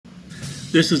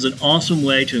This is an awesome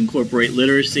way to incorporate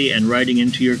literacy and writing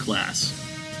into your class.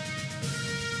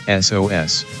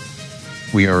 SOS.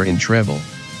 We are in trouble.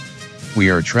 We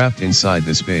are trapped inside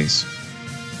the space.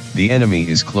 The enemy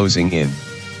is closing in.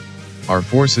 Our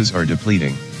forces are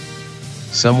depleting.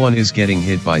 Someone is getting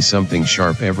hit by something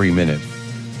sharp every minute.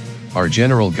 Our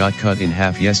general got cut in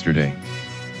half yesterday.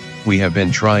 We have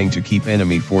been trying to keep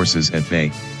enemy forces at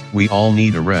bay. We all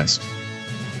need a rest.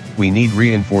 We need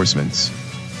reinforcements.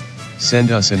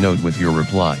 Send us a note with your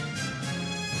reply.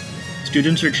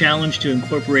 Students are challenged to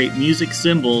incorporate music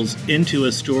symbols into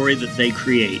a story that they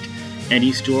create.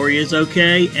 Any story is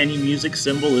okay, any music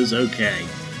symbol is okay.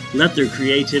 Let their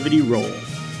creativity roll.